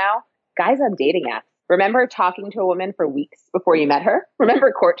suffering right now? Guys on dating apps. Remember talking to a woman for weeks before you met her?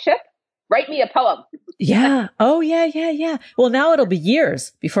 Remember courtship? Write me a poem. Yeah. Oh, yeah. Well, now it'll be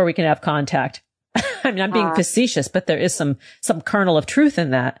years before we can have contact. I mean, I'm being facetious, but there is some kernel of truth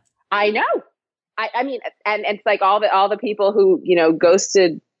in that. I know. I mean, and it's like all the people who,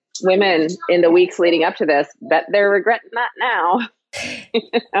 ghosted women in the weeks leading up to this, that they're regretting that now.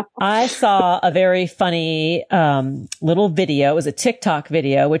 I saw a very funny little video. It was a TikTok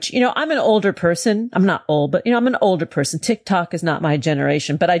video, which, I'm an older person. I'm not old, but, I'm an older person. TikTok is not my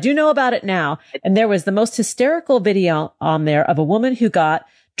generation, but I do know about it now. And there was the most hysterical video on there of a woman who got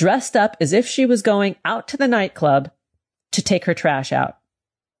dressed up as if she was going out to the nightclub to take her trash out.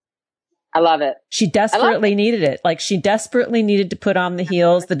 I love it. She desperately needed it. Like she desperately needed to put on the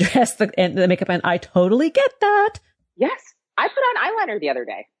heels, the dress, and the makeup. And I totally get that. Yes. I put on eyeliner the other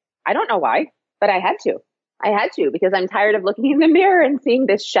day. I don't know why, but I had to. Because I'm tired of looking in the mirror and seeing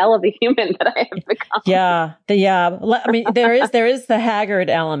this shell of a human that I have become. Yeah. I mean, there is the haggard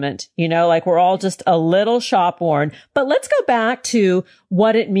element, like we're all just a little shop worn. But let's go back to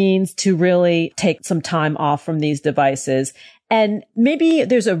what it means to really take some time off from these devices. And maybe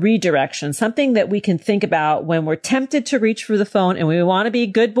there's a redirection, something that we can think about when we're tempted to reach for the phone and we want to be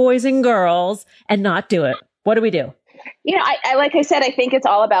good boys and girls and not do it. What do we do? I like I said, I think it's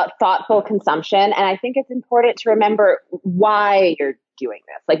all about thoughtful consumption. And I think it's important to remember why you're doing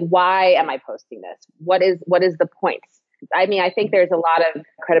this. Like, why am I posting this? What is the point? I mean, I think there's a lot of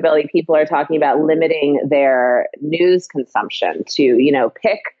credibility. People are talking about limiting their news consumption to,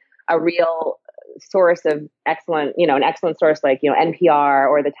 pick a real source of excellent, an excellent source like, NPR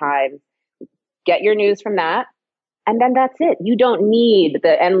or The Times. Get your news from that. And then that's it. You don't need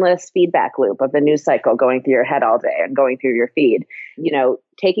the endless feedback loop of the news cycle going through your head all day and going through your feed.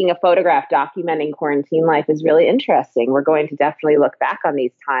 Taking a photograph, documenting quarantine life is really interesting. We're going to definitely look back on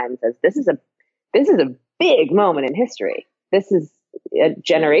these times as this is a big moment in history. This is a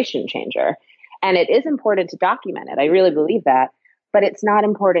generation changer. And it is important to document it. I really believe that. But it's not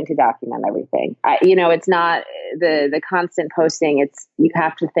important to document everything. It's not the constant posting. You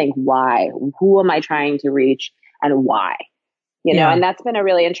have to think why. Who am I trying to reach? And why, and that's been a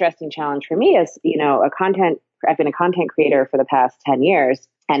really interesting challenge for me as, I've been a content creator for the past 10 years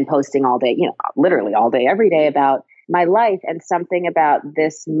and posting all day, literally all day, every day about my life. And something about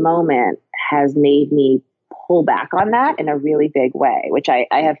this moment has made me pull back on that in a really big way, which I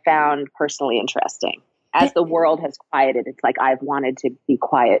have found personally interesting. As the world has quieted, it's like I've wanted to be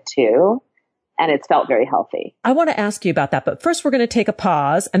quiet too. And it's felt very healthy. I want to ask you about that, but first we're going to take a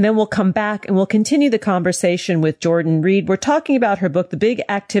pause and then we'll come back and we'll continue the conversation with Jordan Reid. We're talking about her book, The Big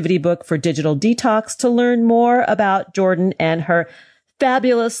Activity Book for Digital Detox. To learn more about Jordan and her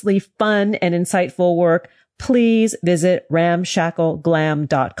fabulously fun and insightful work, please visit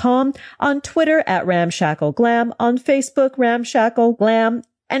ramshackleglam.com, on Twitter at ramshackleglam, on Facebook, ramshackleglam,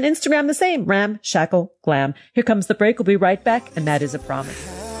 and Instagram the same, ramshackleglam. Here comes the break. We'll be right back, and that is a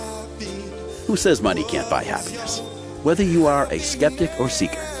promise. Who says money can't buy happiness? Whether you are a skeptic or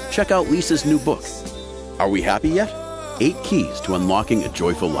seeker, check out Lisa's new book. Are we happy yet? 8 Keys to Unlocking a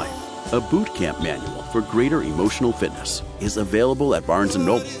Joyful Life. A boot camp manual for greater emotional fitness is available at Barnes &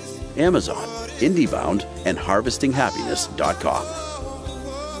 Noble, Amazon, IndieBound, and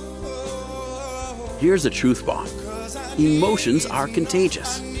HarvestingHappiness.com. Here's a truth bomb. Emotions are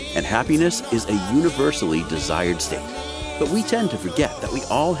contagious, and happiness is a universally desired state. But we tend to forget that we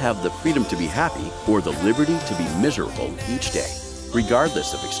all have the freedom to be happy or the liberty to be miserable each day,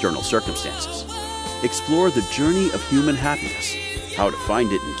 regardless of external circumstances. Explore the journey of human happiness, how to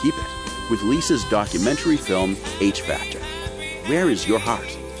find it and keep it, with Lisa's documentary film, H Factor. Where is your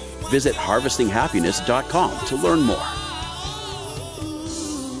heart? Visit HarvestingHappiness.com to learn more.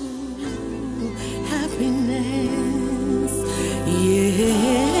 Happiness, yeah.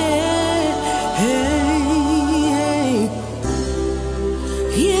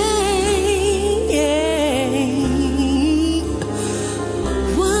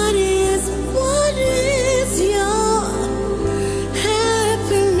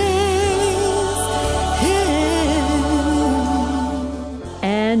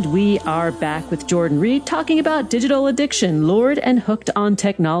 We are back with Jordan Reid talking about digital addiction, lured and hooked on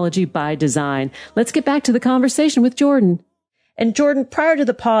technology by design. Let's get back to the conversation with Jordan. And Jordan, prior to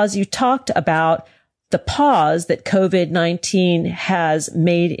the pause, you talked about the pause that COVID-19 has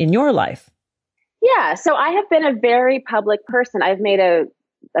made in your life. Yeah. So I have been a very public person. I've made a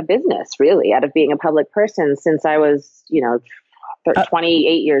a business, really, out of being a public person since I was,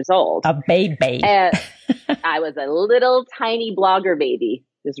 28 years old. A baby. And I was a little tiny blogger baby,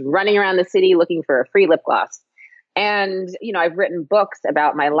 just running around the city looking for a free lip gloss. And, I've written books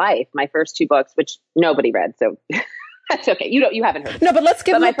about my life, my first 2 books, which nobody read. So that's okay. You haven't heard of it. No, but let's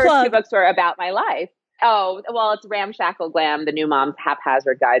give them a plug. My first 2 books were about my life. Oh, well, it's Ramshackle Glam, the new mom's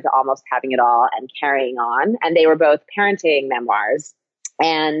haphazard guide to almost having it all and carrying on. And they were both parenting memoirs.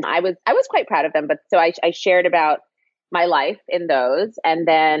 And I was quite proud of them. But so I shared about my life in those, and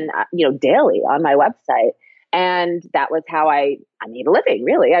then, daily on my website. And that was how I made a living,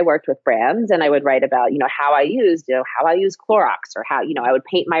 really. I worked with brands, and I would write about, how I used Clorox, or how, I would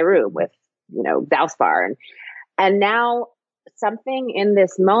paint my room with, Valspar. And now something in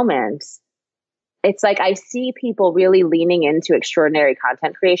this moment, it's like I see people really leaning into extraordinary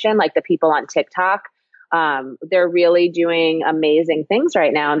content creation, like the people on TikTok. They're really doing amazing things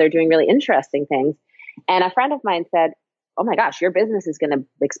right now, and they're doing really interesting things. And a friend of mine said, "Oh my gosh, your business is going to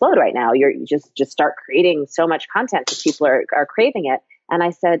explode right now. You just start creating so much content that people are craving it." And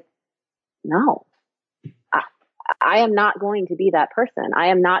I said, "No, I am not going to be that person. I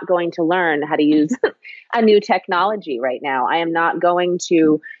am not going to learn how to use a new technology right now. I am not going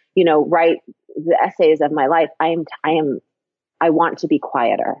to, write the essays of my life. I want to be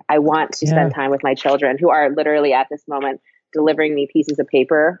quieter. I want to spend time with my children, who are literally at this moment delivering me pieces of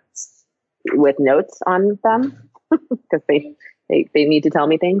paper with notes on them because they need to tell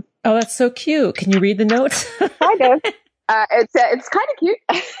me things." Oh, that's so cute. Can you read the notes? Kind of. It's kind of cute.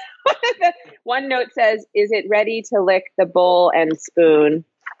 One note says, "Is it ready to lick the bowl and spoon?"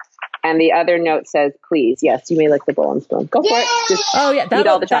 And the other note says, "Please, yes, you may lick the bowl and spoon. Go for it. Just eat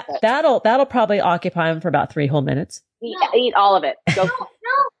all the chocolate." That'll probably occupy him for about 3 whole minutes. Eat all of it. Go.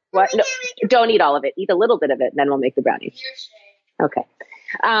 What? No, don't eat all of it. Eat a little bit of it, and then we'll make the brownies. Okay.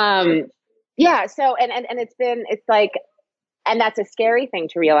 Yeah. So, it's like, and that's a scary thing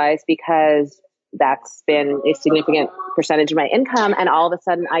to realize, because that's been a significant percentage of my income. And all of a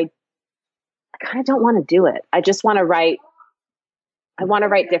sudden I kind of don't want to do it. I just want to write. I want to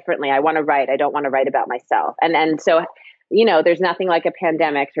write differently. I want to write. I don't want to write about myself. And so, there's nothing like a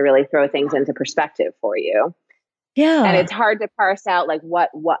pandemic to really throw things into perspective for you. Yeah. And it's hard to parse out like what,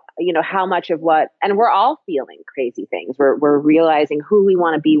 how much of what, and we're all feeling crazy things. We're realizing who we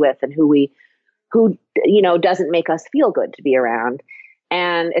want to be with and who doesn't make us feel good to be around.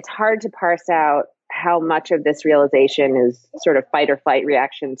 And it's hard to parse out how much of this realization is sort of fight or flight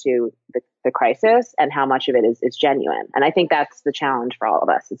reaction to the crisis, and how much of it is genuine. And I think that's the challenge for all of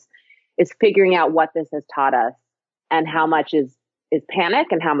us, is figuring out what this has taught us, and how much is panic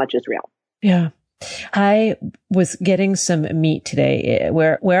and how much is real. Yeah. I was getting some meat today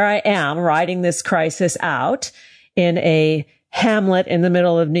where I am riding this crisis out in a hamlet in the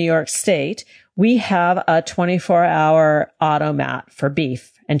middle of New York State. We have a 24-hour automat for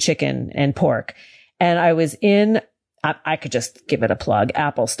beef and chicken and pork. And I was I could just give it a plug,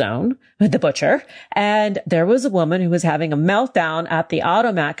 Applestone, the butcher. And there was a woman who was having a meltdown at the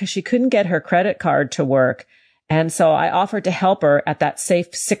automat because she couldn't get her credit card to work. And so I offered to help her at that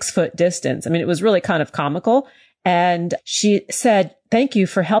safe 6-foot distance. I mean, it was really kind of comical. And she said, "Thank you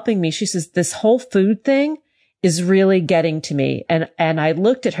for helping me." She says, "This whole food thing is really getting to me." And I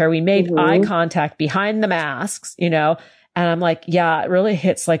looked at her, we made eye contact behind the masks, and I'm like, yeah, it really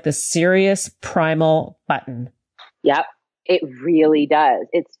hits like the serious primal button. Yep. It really does.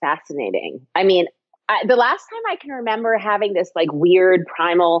 It's fascinating. I mean, the last time I can remember having this like weird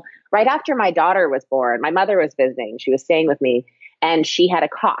primal, right after my daughter was born, my mother was visiting, she was staying with me, and she had a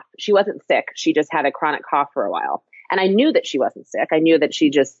cough. She wasn't sick. She just had a chronic cough for a while. And I knew that she wasn't sick. I knew that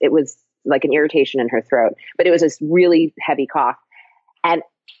it was like an irritation in her throat, but it was this really heavy cough. And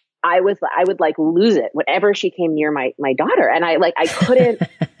I would like lose it whenever she came near my daughter. And I couldn't,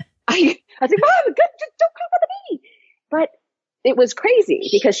 I was like, "Mom, good, just don't cough on the baby." But it was crazy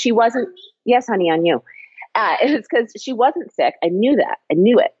because she wasn't, yes, honey, on you. It was because she wasn't sick. I knew that. I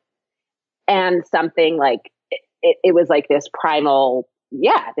knew it. And something like, it was like this primal,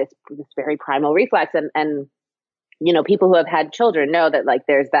 this very primal reflex. And, people who have had children know that like,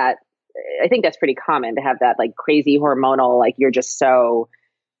 there's that, I think that's pretty common to have that like crazy hormonal, like you're just so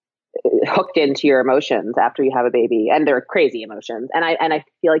hooked into your emotions after you have a baby, and they're crazy emotions. And I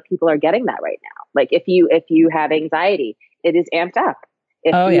feel like people are getting that right now. Like if you have anxiety, it is amped up.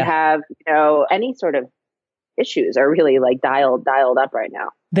 If you have, any sort of issues are really like dialed up right now.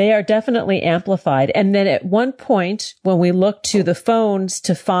 They are definitely amplified. And then at one point, when we look to the phones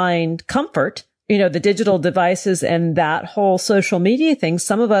to find comfort, the digital devices and that whole social media thing,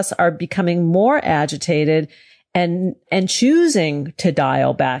 some of us are becoming more agitated and choosing to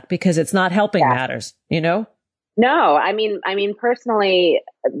dial back because it's not helping matters, you know? No, I mean, personally,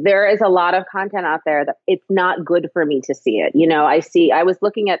 there is a lot of content out there that it's not good for me to see it. You know, I was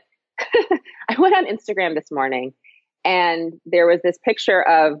looking at, I went on Instagram this morning and there was this picture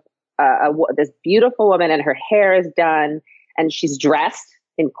of this beautiful woman and her hair is done and she's dressed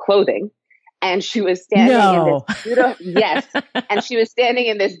in clothing and she was standing in this beautiful, yes. And she was standing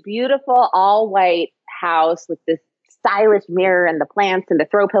in this beautiful all white house with this stylish mirror and the plants and the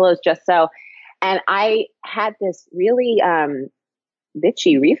throw pillows just so. And I had this really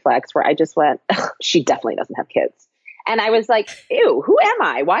bitchy reflex where I just went, she definitely doesn't have kids. And I was like, ew, who am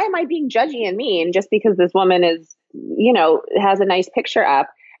I? Why am I being judgy and mean just because this woman is, you know, has a nice picture up?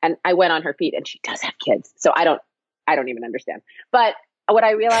 And I went on her feed and she does have kids. So I don't even understand. But what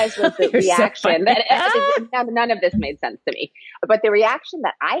I realized was the reaction that none of this made sense to me. But the reaction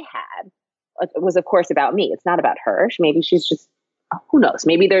that I had was, of course, about me. It's not about her. Maybe she's just, who knows?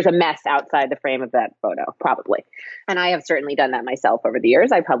 Maybe there's a mess outside the frame of that photo, probably. And I have certainly done that myself over the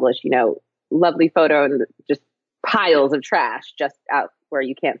years. I publish, you know, lovely photo and just piles of trash just out where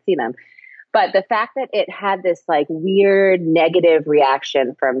you can't see them. But the fact that it had this like weird negative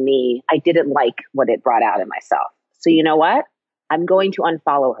reaction from me, I didn't like what it brought out in myself. So you know what? I'm going to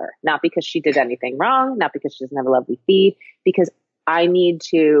unfollow her, not because she did anything wrong, not because she doesn't have a lovely feed, because I need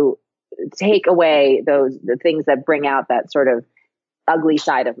to take away the things that bring out that sort of ugly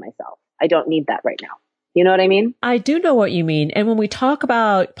side of myself. I don't need that right now. You know what I mean? I do know what you mean. And when we talk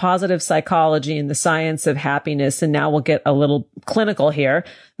about positive psychology and the science of happiness, and now we'll get a little clinical here,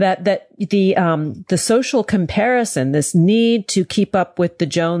 that the social comparison, this need to keep up with the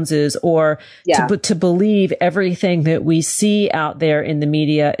Joneses or to believe everything that we see out there in the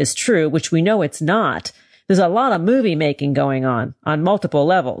media is true, which we know it's not. There's a lot of movie making going on multiple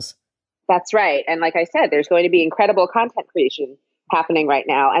levels. That's right. And like I said, there's going to be incredible content creation happening right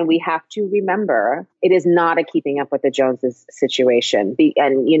now. And we have to remember it is not a keeping up with the Joneses situation.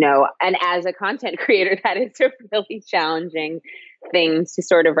 And as a content creator, that is a really challenging thing to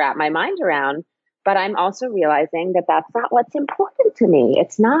sort of wrap my mind around. But I'm also realizing that that's not what's important to me.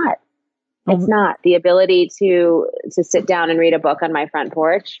 It's not. It's not. The ability to sit down and read a book on my front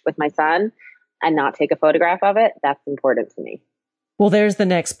porch with my son and not take a photograph of it, that's important to me. Well, there's the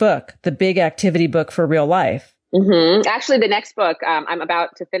next book, the big activity book for real life. Mm-hmm. Actually, the next book, I'm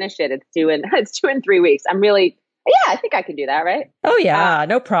about to finish it. It's due in 3 weeks. I think I can do that, right? Oh yeah,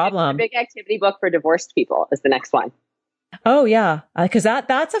 no problem. The big activity book for divorced people is the next one. Oh yeah, because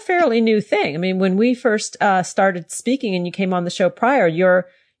that's a fairly new thing. I mean, when we first started speaking and you came on the show prior, your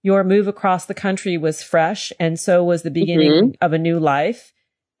move across the country was fresh, and so was the beginning of a new life.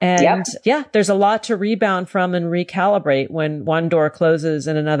 And there's a lot to rebound from and recalibrate when one door closes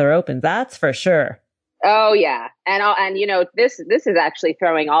and another opens. That's for sure. Oh yeah. And this is actually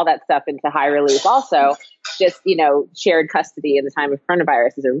throwing all that stuff into high relief. Also, just, shared custody in the time of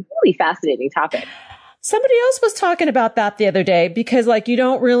coronavirus is a really fascinating topic. Somebody else was talking about that the other day because you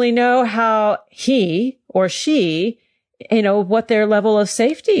don't really know how he or she, what their level of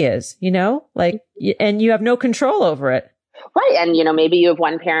safety is, and you have no control over it. Right. And, maybe you have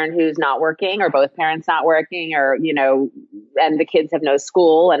one parent who's not working or both parents not working or, and the kids have no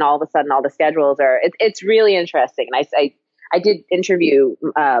school and all of a sudden all the schedules it's really interesting. And I did interview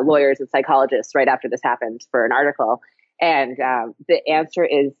lawyers and psychologists right after this happened for an article. And the answer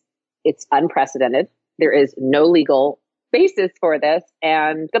is it's unprecedented. There is no legal basis for this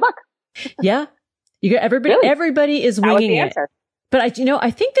and good luck. Yeah. Everybody is winging it. But I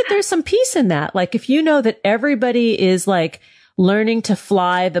think that there's some peace in that. Like, if you know that everybody is learning to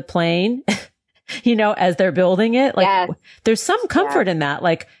fly the plane, as they're building it, there's some comfort in that.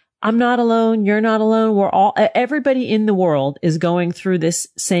 Like, I'm not alone. You're not alone. Everybody in the world is going through this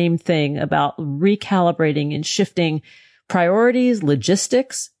same thing about recalibrating and shifting priorities,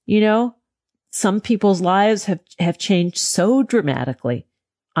 logistics. Some people's lives have changed so dramatically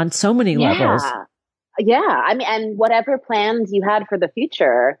on so many levels. Yeah. I mean, and whatever plans you had for the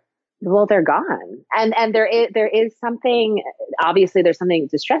future, well, they're gone. And there is something, obviously there's something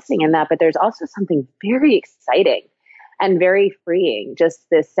distressing in that, but there's also something very exciting and very freeing. Just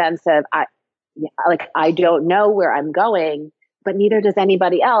this sense of, I don't know where I'm going, but neither does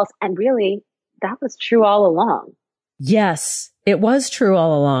anybody else. And really, that was true all along. Yes, it was true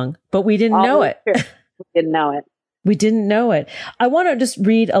all along, but we didn't know it. We didn't know it. We didn't know it. I want to just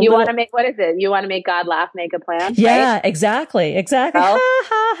read a little. You want to make, what is it? You want to make God laugh, make a plan? Yeah, right? Exactly. Well, ha,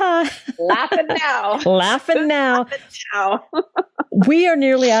 ha, ha. Laughing now. Laughing now. We are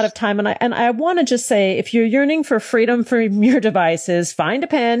nearly out of time. And I want to just say, if you're yearning for freedom from your devices, find a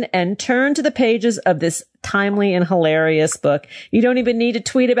pen and turn to the pages of this timely, and hilarious book. You don't even need to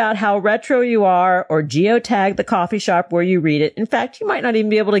tweet about how retro you are or geotag the coffee shop where you read it. In fact, you might not even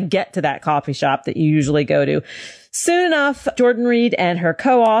be able to get to that coffee shop that you usually go to. Soon enough, Jordan Reid and her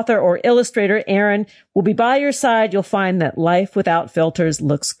co-author or illustrator, Aaron, will be by your side. You'll find that life without filters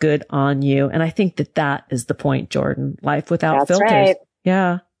looks good on you. And I think that is the point, Jordan. Life without filters. Right.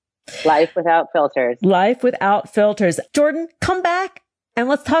 Yeah. Life without filters. Life without filters. Jordan, come back and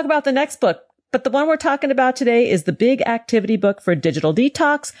let's talk about the next book. But the one we're talking about today is the Big Activity Book for Digital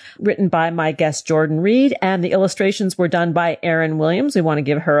Detox, written by my guest, Jordan Reid, and the illustrations were done by Erin Williams. We want to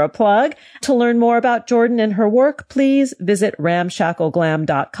give her a plug. To learn more about Jordan and her work, please visit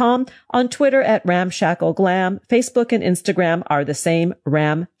ramshackleglam.com, on Twitter at ramshackleglam. Facebook and Instagram are the same,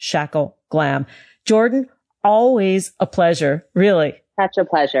 ramshackleglam. Jordan, always a pleasure, really. Such a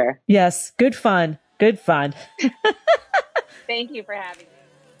pleasure. Yes, good fun. Good fun. Thank you for having me.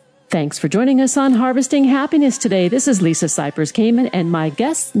 Thanks for joining us on Harvesting Happiness today. This is Lisa Cypers-Kamen and my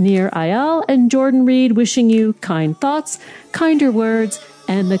guests, Nir Eyal and Jordan Reid, wishing you kind thoughts, kinder words,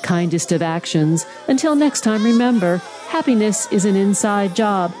 and the kindest of actions. Until next time, remember, happiness is an inside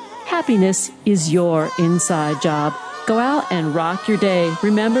job. Happiness is your inside job. Go out and rock your day.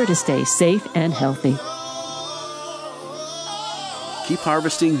 Remember to stay safe and healthy. Keep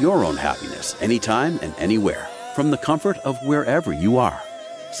harvesting your own happiness anytime and anywhere from the comfort of wherever you are.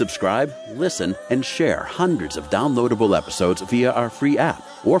 Subscribe, listen, and share hundreds of downloadable episodes via our free app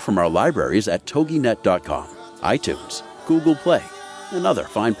or from our libraries at toginet.com, iTunes, Google Play, and other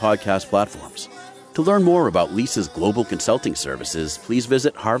fine podcast platforms. To learn more about Lisa's global consulting services, please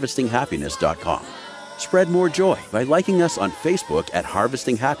visit harvestinghappiness.com. Spread more joy by liking us on Facebook at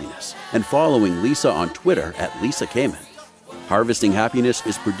Harvesting Happiness and following Lisa on Twitter at Lisa Kamen. Harvesting Happiness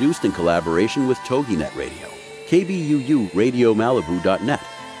is produced in collaboration with TogiNet Radio, KBUU Radio Malibu.net,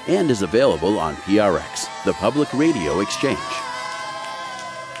 and is available on PRX, the Public Radio Exchange.